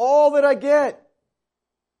tithes of all that I get.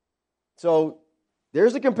 So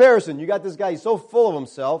there's a comparison. You got this guy, he's so full of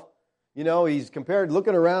himself. You know, he's compared,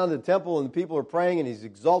 looking around the temple and the people are praying and he's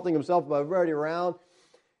exalting himself above everybody around.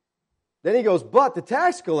 Then he goes, but the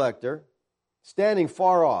tax collector, standing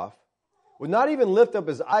far off, would not even lift up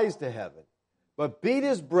his eyes to heaven, but beat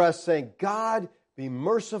his breast, saying, God, be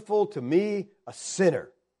merciful to me, a sinner.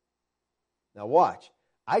 Now watch.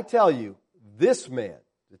 I tell you, this man,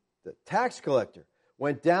 the tax collector,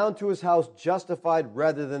 went down to his house justified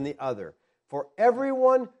rather than the other. For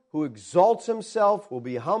everyone who exalts himself will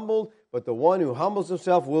be humbled, but the one who humbles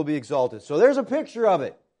himself will be exalted. So there's a picture of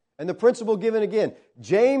it. And the principle given again.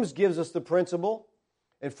 James gives us the principle.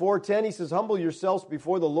 In 4:10 he says, humble yourselves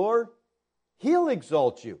before the Lord. He'll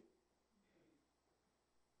exalt you.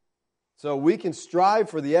 So we can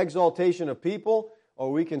strive for the exaltation of people,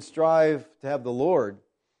 or we can strive to have the Lord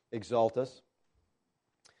exalt us.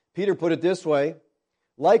 Peter put it this way,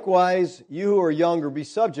 likewise, you who are younger, be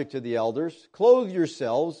subject to the elders. Clothe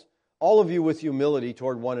yourselves, all of you, with humility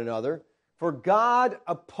toward one another. For God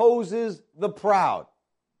opposes the proud.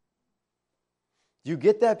 Do you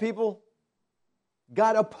get that, people?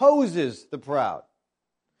 God opposes the proud.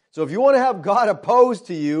 So if you want to have God opposed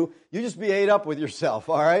to you, you just be ate up with yourself,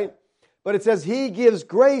 all right? But it says He gives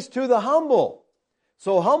grace to the humble.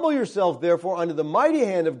 So humble yourself, therefore, under the mighty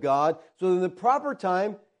hand of God, so that in the proper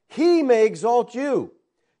time He may exalt you.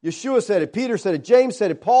 Yeshua said it, Peter said it, James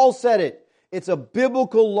said it, Paul said it. It's a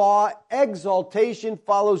biblical law. Exaltation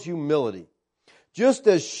follows humility. Just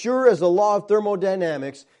as sure as the law of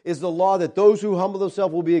thermodynamics is the law that those who humble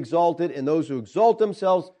themselves will be exalted and those who exalt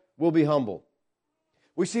themselves will be humbled.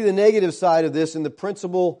 We see the negative side of this in the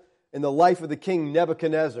principle in the life of the king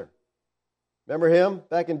Nebuchadnezzar. Remember him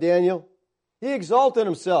back in Daniel? He exalted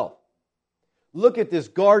himself. Look at this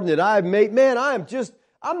garden that I've made. Man, I'm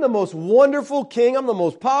the most wonderful king. I'm the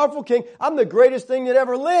most powerful king. I'm the greatest thing that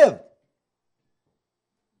ever lived.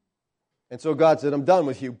 And so God said, I'm done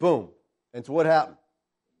with you. Boom. And so what happened?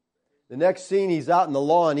 The next scene, he's out in the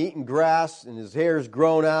lawn eating grass, and his hair's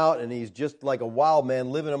grown out, and he's just like a wild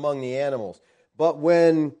man living among the animals. But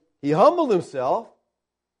when he humbled himself,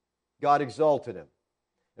 God exalted him.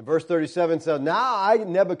 And verse 37 says, now I,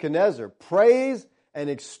 Nebuchadnezzar, praise and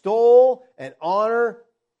extol and honor,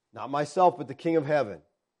 not myself, but the King of heaven.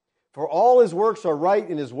 For all his works are right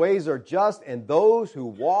and his ways are just, and those who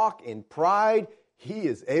walk in pride, he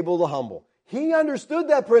is able to humble. He understood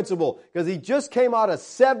that principle because he just came out of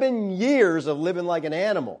 7 years of living like an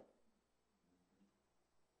animal.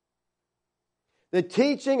 The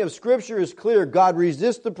teaching of Scripture is clear. God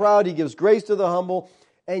resists the proud. He gives grace to the humble.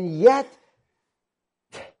 And yet,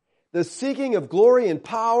 the seeking of glory and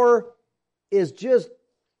power is just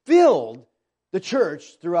filled the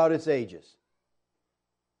church throughout its ages.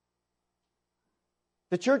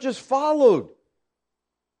 The church has followed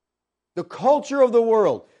the culture of the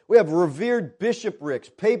world. We have revered bishoprics,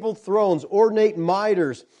 papal thrones, ornate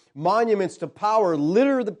mitres, monuments to power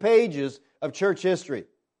litter the pages of church history.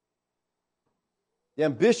 The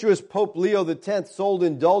ambitious Pope Leo X sold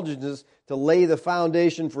indulgences to lay the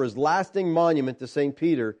foundation for his lasting monument to St.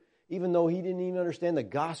 Peter, even though he didn't even understand the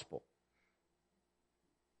gospel.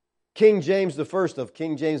 King James I of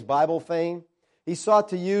King James Bible fame, he sought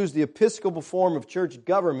to use the episcopal form of church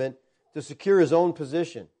government to secure his own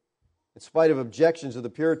position, in spite of objections of the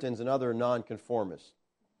Puritans and other nonconformists.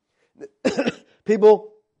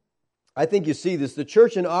 People, I think you see this. The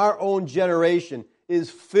church in our own generation is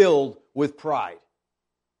filled with pride.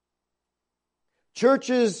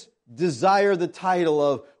 Churches desire the title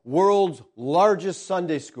of world's largest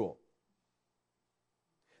Sunday school.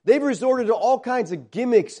 They've resorted to all kinds of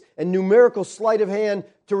gimmicks and numerical sleight of hand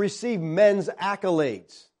to receive men's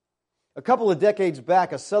accolades. A couple of decades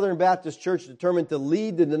back, a Southern Baptist church determined to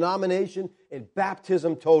lead the denomination in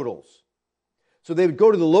baptism totals. So they would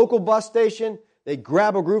go to the local bus station, they'd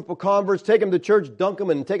grab a group of converts, take them to church, dunk them,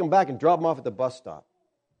 and take them back and drop them off at the bus stop.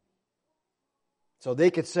 So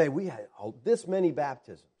they could say, we had this many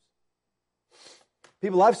baptisms.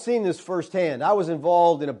 People, I've seen this firsthand. I was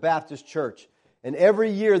involved in a Baptist church, and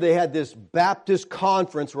every year they had this Baptist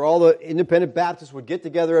conference where all the independent Baptists would get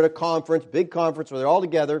together at a conference, big conference where they're all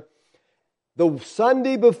together. The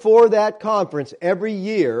Sunday before that conference every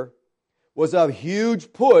year was a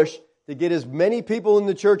huge push to get as many people in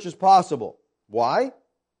the church as possible. Why?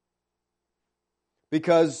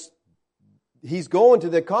 Because he's going to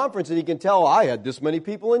the conference and he can tell, I had this many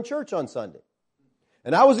people in church on Sunday.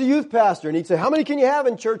 And I was a youth pastor, and he'd say, how many can you have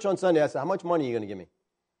in church on Sunday? I said, how much money are you going to give me?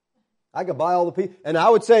 I could buy all the pizza. And I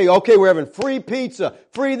would say, okay, we're having free pizza,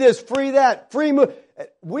 free this, free that, free...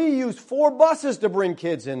 We used 4 buses to bring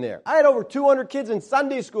kids in there. I had over 200 kids in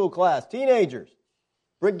Sunday school class, teenagers.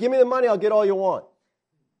 Give me the money, I'll get all you want.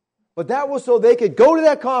 But that was so they could go to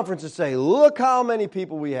that conference and say, look how many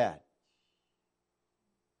people we had.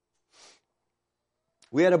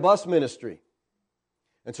 We had a bus ministry.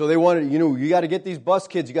 And so they wanted, you got to get these bus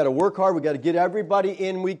kids, you got to work hard, we got to get everybody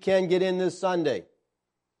in we can get in this Sunday.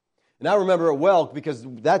 And I remember it well because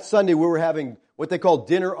that Sunday we were having what they call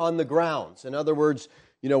dinner on the grounds. In other words,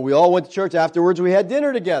 we all went to church. Afterwards, we had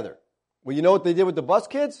dinner together. Well, you know what they did with the bus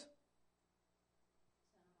kids?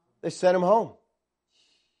 They sent them home.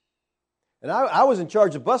 And I was in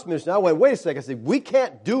charge of bus ministry. And I went, wait a second. I said, we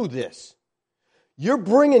can't do this. You're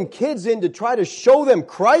bringing kids in to try to show them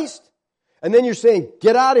Christ. And then you're saying,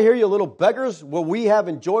 get out of here, you little beggars. Well, we have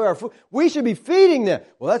enjoy our food. We should be feeding them.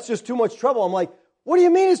 Well, that's just too much trouble. I'm like, what do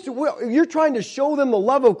you mean? You're trying to show them the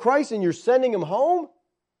love of Christ and you're sending them home?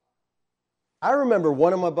 I remember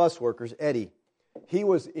one of my bus workers, Eddie, he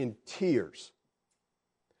was in tears.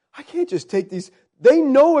 I can't just take these. They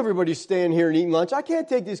know everybody's staying here and eating lunch. I can't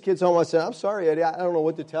take these kids home. I said, I'm sorry, Eddie. I don't know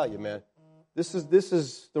what to tell you, man. This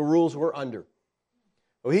is the rules we're under.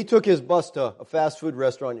 Well, he took his bus to a fast food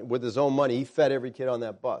restaurant with his own money. He fed every kid on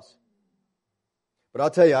that bus. But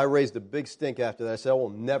I'll tell you, I raised a big stink after that. I said, I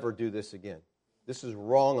will never do this again. This is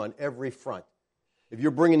wrong on every front. If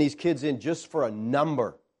you're bringing these kids in just for a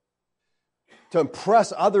number, to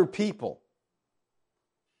impress other people,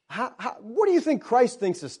 what do you think Christ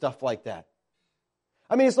thinks of stuff like that?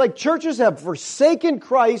 I mean, it's like churches have forsaken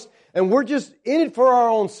Christ and we're just in it for our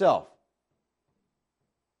own self.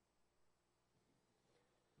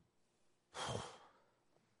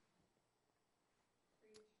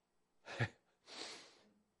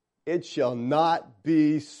 It shall not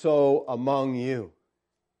be so among you.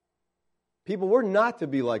 People, we're not to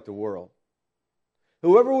be like the world.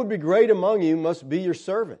 Whoever would be great among you must be your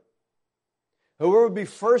servant. Whoever would be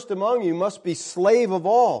first among you must be slave of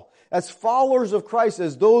all. As followers of Christ,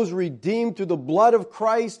 as those redeemed through the blood of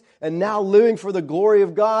Christ and now living for the glory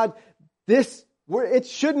of God, it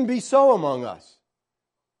shouldn't be so among us.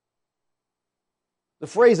 The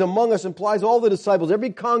phrase among us implies all the disciples, every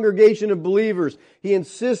congregation of believers. He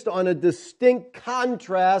insists on a distinct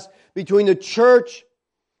contrast between the church,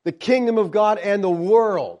 the kingdom of God, and the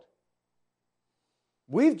world.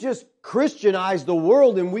 We've just Christianized the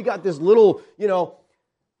world and we got this little,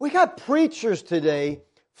 we got preachers today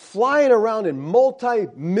flying around in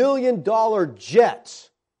multi-million-dollar jets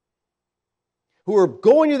who are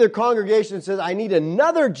going to their congregation and says, I need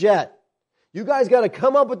another jet. You guys got to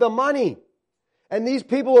come up with the money. And these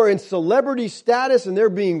people are in celebrity status and they're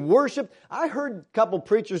being worshiped. I heard a couple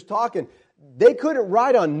preachers talking. They couldn't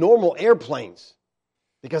ride on normal airplanes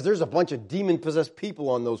because there's a bunch of demon-possessed people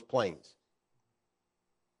on those planes.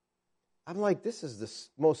 I'm like, this is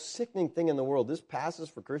the most sickening thing in the world. This passes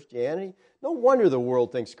for Christianity? No wonder the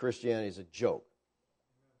world thinks Christianity is a joke.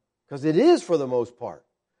 Because it is for the most part.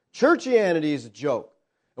 Churchianity is a joke.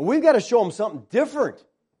 And we've got to show them something different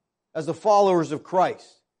as the followers of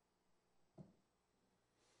Christ.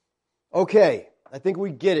 Okay, I think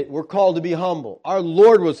we get it. We're called to be humble. Our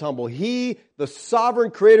Lord was humble. He, the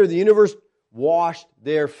sovereign creator of the universe, washed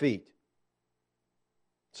their feet.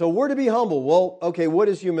 So we're to be humble. Well, okay, what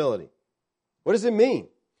is humility? What does it mean?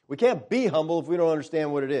 We can't be humble if we don't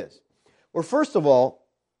understand what it is. Well, first of all,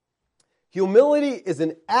 humility is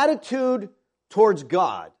an attitude towards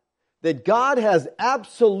God, that God has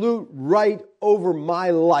absolute right over my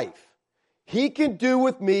life. He can do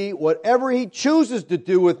with me whatever He chooses to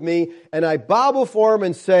do with me, and I bow before Him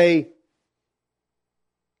and say,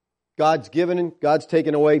 God's given and God's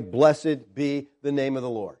taken away, blessed be the name of the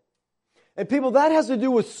Lord. And people, that has to do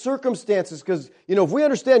with circumstances because, if we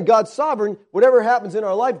understand God's sovereign, whatever happens in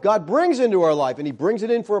our life, God brings into our life, and He brings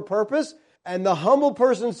it in for a purpose, and the humble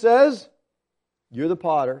person says, you're the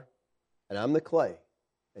potter, and I'm the clay,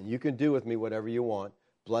 and you can do with me whatever you want.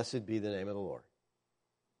 Blessed be the name of the Lord.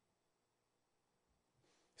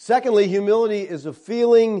 Secondly, humility is a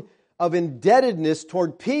feeling of indebtedness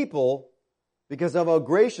toward people because of how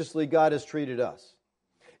graciously God has treated us.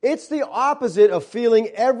 It's the opposite of feeling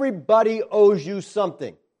everybody owes you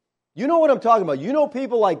something. You know what I'm talking about. You know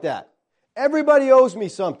people like that. Everybody owes me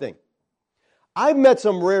something. I've met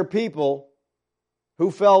some rare people who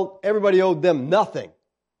felt everybody owed them nothing.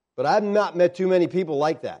 But I've not met too many people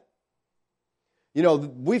like that.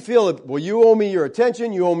 We feel that, well, you owe me your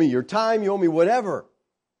attention, you owe me your time, you owe me whatever.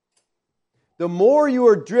 The more you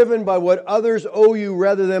are driven by what others owe you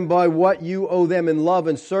rather than by what you owe them in love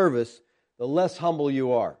and service, the less humble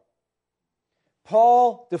you are.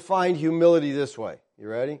 Paul defined humility this way. You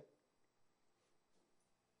ready?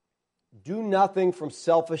 Do nothing from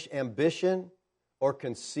selfish ambition or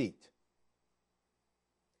conceit,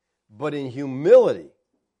 but in humility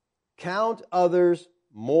count others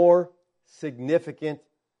more significant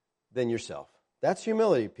than yourself. That's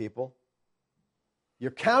humility, people.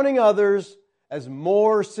 You're counting others as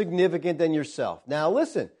more significant than yourself. Now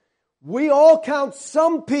listen, we all count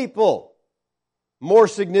some people more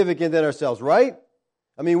significant than ourselves, right?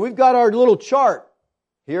 I mean, we've got our little chart.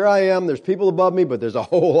 Here I am, there's people above me, but there's a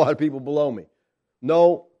whole lot of people below me.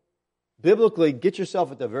 No, biblically, get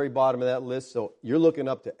yourself at the very bottom of that list so you're looking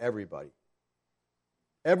up to everybody.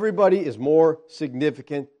 Everybody is more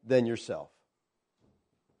significant than yourself.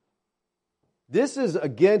 This is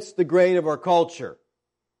against the grain of our culture,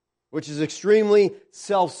 which is extremely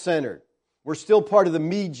self-centered. We're still part of the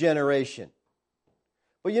me generation.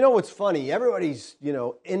 But you know what's funny? Everybody's,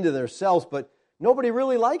 into themselves, but nobody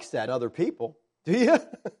really likes that, other people. Do you?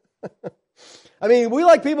 I mean, we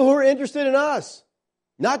like people who are interested in us,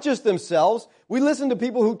 not just themselves. We listen to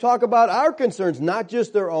people who talk about our concerns, not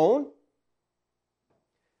just their own.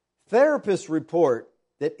 Therapists report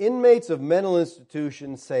that inmates of mental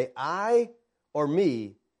institutions say I or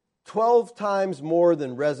me 12 times more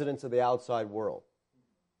than residents of the outside world.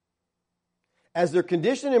 As their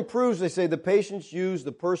condition improves, they say the patients use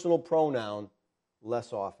the personal pronoun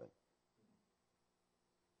less often.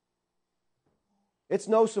 It's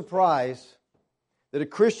no surprise that a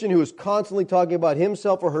Christian who is constantly talking about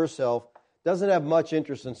himself or herself doesn't have much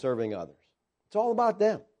interest in serving others. It's all about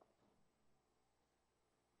them.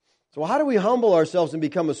 So how do we humble ourselves and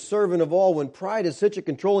become a servant of all when pride is such a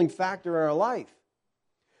controlling factor in our life?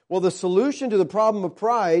 Well, the solution to the problem of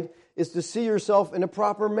pride is to see yourself in a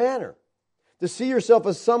proper manner. To see yourself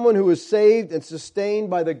as someone who is saved and sustained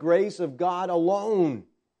by the grace of God alone.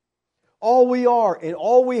 All we are and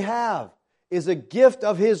all we have is a gift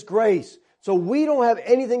of His grace. So we don't have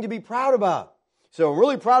anything to be proud about. So I'm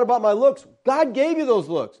really proud about my looks. God gave you those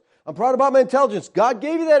looks. I'm proud about my intelligence. God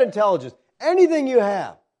gave you that intelligence. Anything you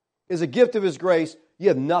have is a gift of His grace. You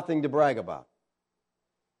have nothing to brag about.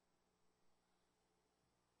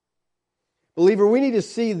 Believer, we need to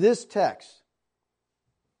see this text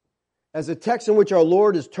as a text in which our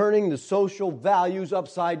Lord is turning the social values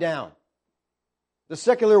upside down. The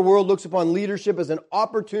secular world looks upon leadership as an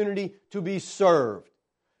opportunity to be served.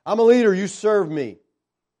 I'm a leader, you serve me.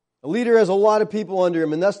 A leader has a lot of people under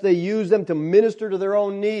him, and thus they use them to minister to their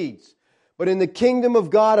own needs. But in the kingdom of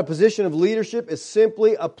God, a position of leadership is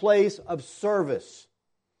simply a place of service.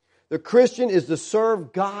 The Christian is to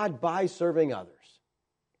serve God by serving others.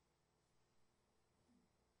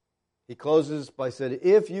 He closes by saying,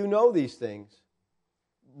 if you know these things,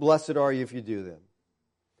 blessed are you if you do them.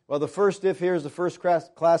 Well, the first if here is the first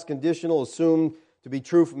class conditional, assumed to be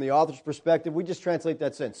true from the author's perspective. We just translate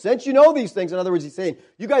that sentence. Since you know these things, in other words, he's saying,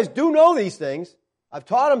 you guys do know these things. I've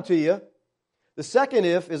taught them to you. The second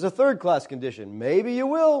if is a third class condition. Maybe you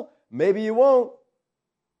will, maybe you won't.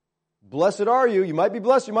 Blessed are you. You might be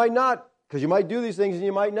blessed, you might not, because you might do these things and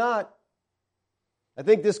you might not. I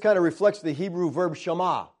think this kind of reflects the Hebrew verb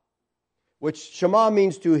shema, which shema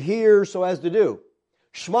means to hear so as to do.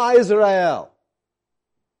 Shema Israel.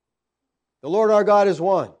 The Lord our God is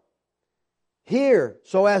one. Hear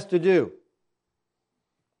so as to do.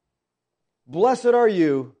 Blessed are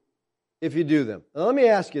you if you do them. Now let me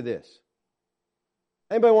ask you this.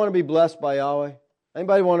 Anybody want to be blessed by Yahweh?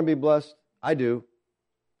 Anybody want to be blessed? I do.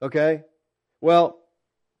 Okay? Well,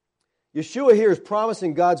 Yeshua here is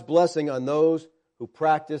promising God's blessing on those who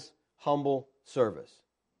practice humble service.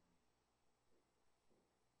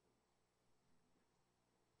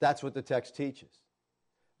 That's what the text teaches.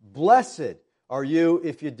 Blessed are you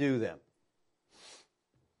if you do them.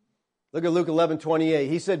 Look at Luke 11:28.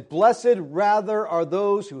 He said, blessed rather are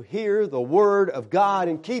those who hear the word of God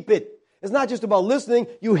and keep it. It's not just about listening.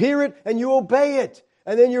 You hear it and you obey it.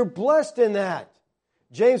 And then you're blessed in that.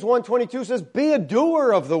 James 1:22 says, be a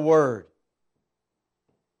doer of the word.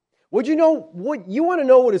 You want to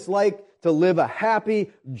know what it's like to live a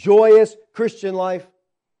happy, joyous Christian life?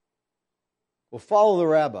 Well, follow the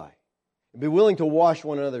rabbi and be willing to wash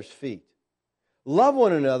one another's feet. Love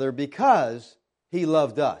one another because He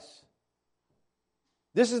loved us.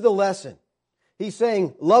 This is the lesson. He's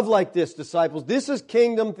saying, love like this, disciples. This is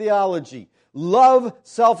kingdom theology. Love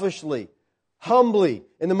selfishly, humbly,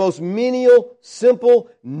 in the most menial, simple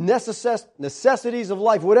necessities of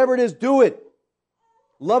life. Whatever it is, do it.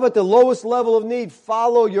 Love at the lowest level of need.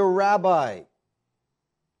 Follow your rabbi.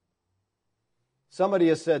 Somebody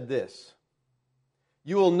has said this.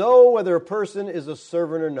 You will know whether a person is a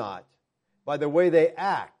servant or not by the way they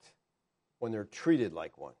act when they're treated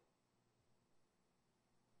like one.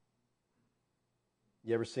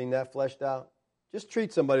 You ever seen that fleshed out? Just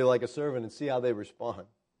treat somebody like a servant and see how they respond.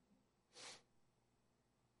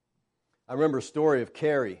 I remember a story of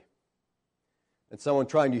Carrie and someone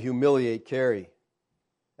trying to humiliate Carrie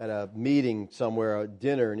at a meeting somewhere, a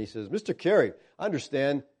dinner, and he says, "Mr. Carey, I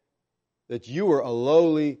understand that you were a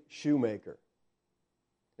lowly shoemaker."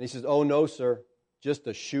 And he says, "Oh, no, sir, just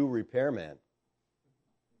a shoe repairman."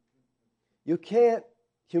 You can't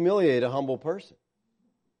humiliate a humble person.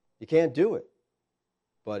 You can't do it.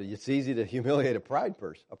 But it's easy to humiliate a proud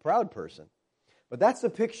person. But that's the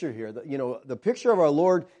picture here. The picture of our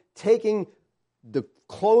Lord taking the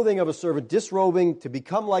clothing of a servant, disrobing to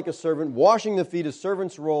become like a servant, washing the feet, a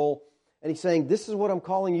servant's role. And he's saying, this is what I'm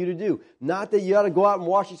calling you to do. Not that you ought to go out and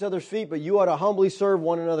wash each other's feet, but you ought to humbly serve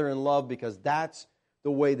one another in love, because that's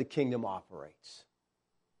the way the kingdom operates.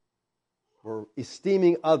 We're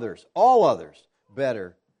esteeming others, all others,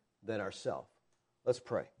 better than ourselves. Let's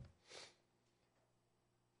pray.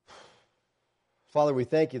 Father, we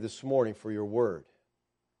thank you this morning for your word.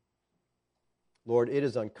 Lord, it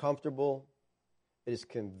is uncomfortable. It is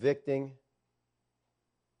convicting.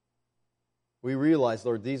 We realize,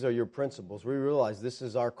 Lord, these are your principles. We realize this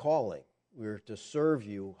is our calling. We're to serve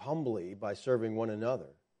you humbly by serving one another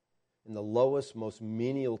in the lowest, most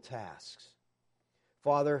menial tasks.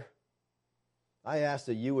 Father, I ask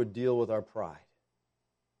that you would deal with our pride.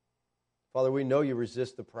 Father, we know you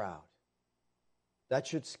resist the proud. That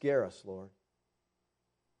should scare us, Lord.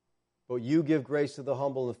 But you give grace to the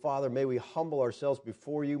humble. And Father, may we humble ourselves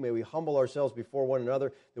before you. May we humble ourselves before one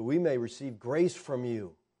another, that we may receive grace from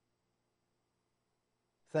you.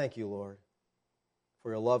 Thank you, Lord,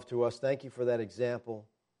 for your love to us. Thank you for that example.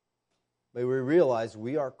 May we realize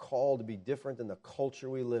we are called to be different than the culture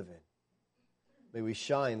we live in. May we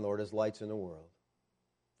shine, Lord, as lights in the world.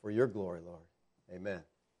 For your glory, Lord. Amen.